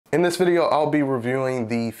In this video, I'll be reviewing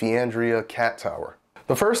the Feandrea cat tower.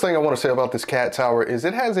 The first thing I want to say about this cat tower is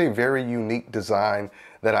it has a very unique design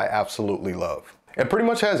that I absolutely love. It pretty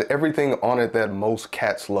much has everything on it that most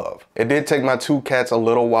cats love. It did take my two cats a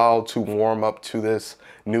little while to warm up to this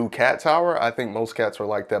new cat tower. I think most cats are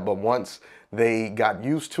like that, but once they got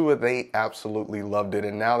used to it, they absolutely loved it,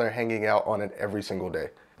 and now they're hanging out on it every single day.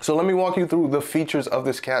 So let me walk you through the features of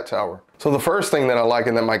this cat tower. So the first thing that I like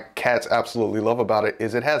and that my cats absolutely love about it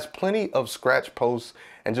is it has plenty of scratch posts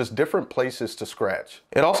and just different places to scratch.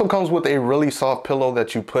 It also comes with a really soft pillow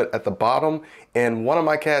that you put at the bottom, and one of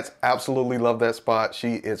my cats absolutely loved that spot.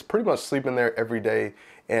 She is pretty much sleeping there every day,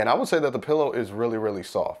 and I would say that the pillow is really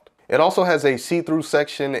soft. It also has a see-through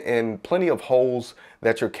section and plenty of holes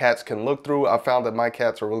that your cats can look through. I found that my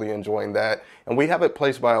cats are really enjoying that. And we have it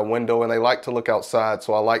placed by a window and they like to look outside.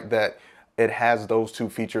 So I like that it has those two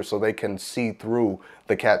features so they can see through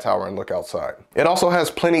the cat tower and look outside. It also has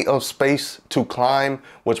plenty of space to climb,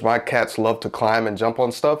 which my cats love to climb and jump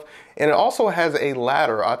on stuff. And it also has a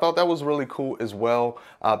ladder. I thought that was really cool as well,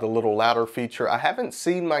 the little ladder feature. I haven't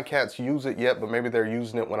seen my cats use it yet, but maybe they're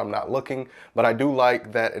using it when I'm not looking. But I do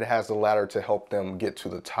like that it has the ladder to help them get to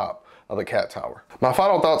the top of the cat tower. My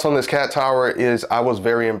final thoughts on this cat tower is I was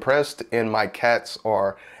very impressed and my cats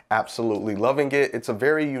are absolutely loving it. It's a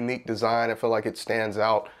very unique design. I feel like it stands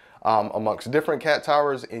out amongst different cat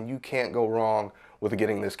towers, and you can't go wrong with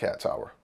getting this cat tower.